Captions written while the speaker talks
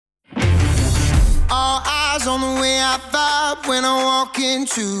All eyes on the way I vibe when I walk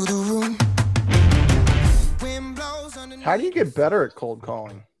into the room. Wind blows underneath. How do you get better at cold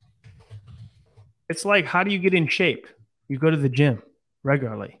calling? It's like, how do you get in shape? You go to the gym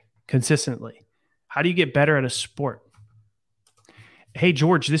regularly, consistently. How do you get better at a sport? Hey,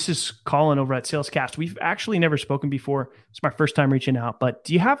 George, this is Colin over at Salescast. We've actually never spoken before. It's my first time reaching out, but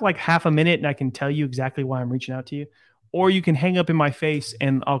do you have like half a minute and I can tell you exactly why I'm reaching out to you? Or you can hang up in my face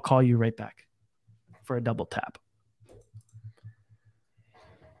and I'll call you right back for a double tap.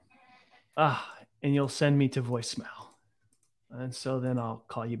 And you'll send me to voicemail. And so then I'll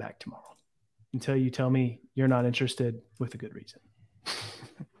call you back tomorrow until you tell me you're not interested with a good reason.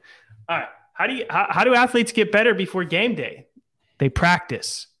 All right. How do athletes get better before game day? They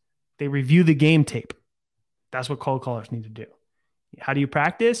practice. They review the game tape. That's what cold callers need to do. How do you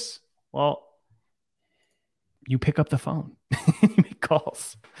practice? Well, you pick up the phone. You make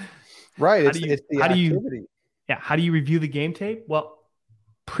calls. Right. It's the activity. How do you review the game tape? Well,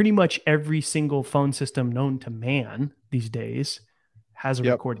 pretty much every single phone system known to man these days has a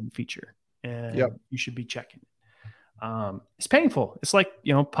recording feature. And you should be checking it. It's painful. It's like,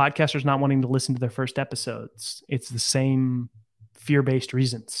 podcasters not wanting to listen to their first episodes. It's the same fear-based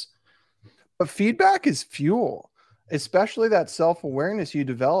reasons. But feedback is fuel, especially that self-awareness you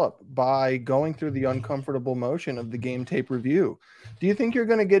develop by going through the uncomfortable motion of the game tape review. Do you think you're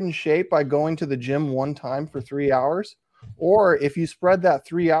going to get in shape by going to the gym one time for 3 hours? Or if you spread that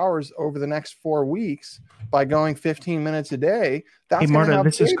 3 hours over the next 4 weeks by going 15 minutes a day, that's Hey, Marta,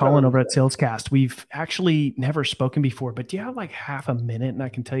 this is Colin over at Salescast. We've actually never spoken before, but do you have like half a minute and I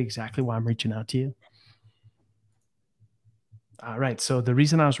can tell you exactly why I'm reaching out to you? All right. So the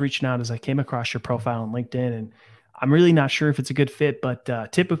reason I was reaching out is I came across your profile on LinkedIn and I'm really not sure if it's a good fit,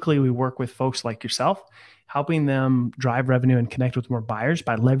 but typically we work with folks like yourself, helping them drive revenue and connect with more buyers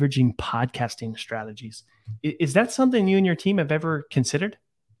by leveraging podcasting strategies. Is that something you and your team have ever considered?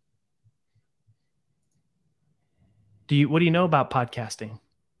 What do you know about podcasting?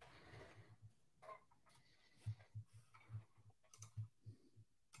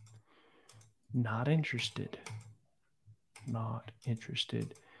 Not interested.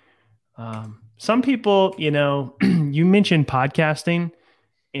 Some people, you mentioned podcasting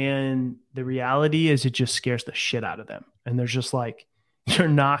and the reality is it just scares the shit out of them. And there's just like, you're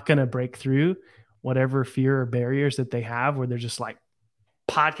not going to break through whatever fear or barriers that they have where they're just like,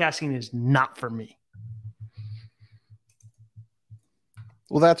 podcasting is not for me.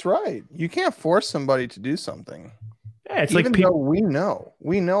 Well, that's right. You can't force somebody to do something. Yeah, it's even like though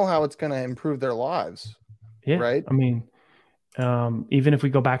we know how it's going to improve their lives. Yeah. Right. I mean, even if we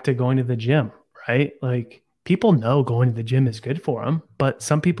go back to going to the gym, right? Like people know going to the gym is good for them, but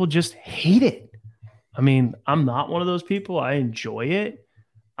some people just hate it. I mean, I'm not one of those people. I enjoy it.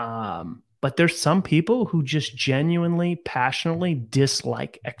 But there's some people who just genuinely, passionately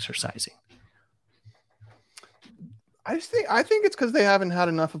dislike exercising. I think it's because they haven't had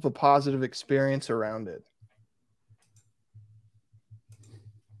enough of a positive experience around it.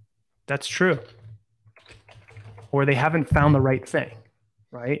 That's true. Or they haven't found the right thing,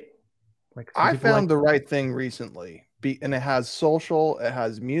 right? Like I found the right thing recently, and it has social, it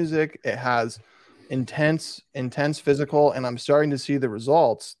has music, it has intense physical, and I'm starting to see the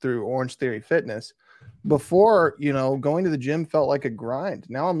results through Orange Theory Fitness. Before, going to the gym felt like a grind.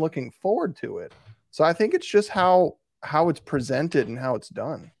 Now I'm looking forward to it. So I think it's just how it's presented and how it's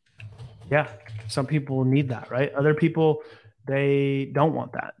done. Yeah. Some people need that, right? Other people, they don't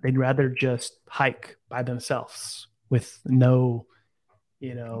want that. They'd rather just hike by themselves with no,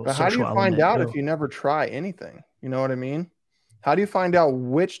 But how do you find out if you never try anything? You know what I mean? How do you find out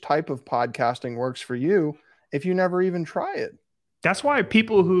which type of podcasting works for you if you never even try it? That's why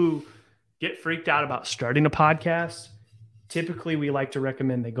people who get freaked out about starting a podcast, typically we like to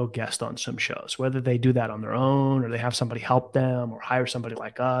recommend they go guest on some shows, whether they do that on their own or they have somebody help them or hire somebody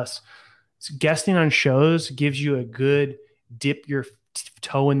like us. So guesting on shows gives you a good dip your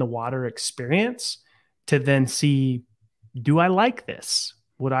toe in the water experience to then see, do I like this?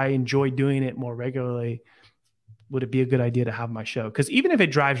 Would I enjoy doing it more regularly? Would it be a good idea to have my show? Because even if it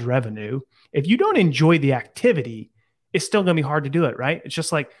drives revenue, if you don't enjoy the activity, it's still going to be hard to do it, right? It's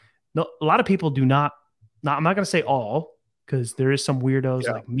just like a lot of people do not I'm not going to say all, because there is some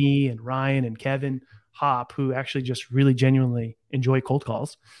weirdos like me and Ryan and Kevin Hop who actually just really genuinely enjoy cold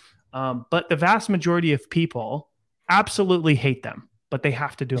calls. But the vast majority of people absolutely hate them, but they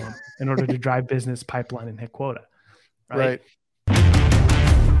have to do them in order to drive business, pipeline, and hit quota. Right.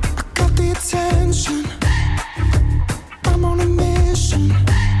 I got the attention. I'm on a mission.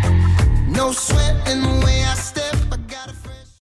 No sweat in the way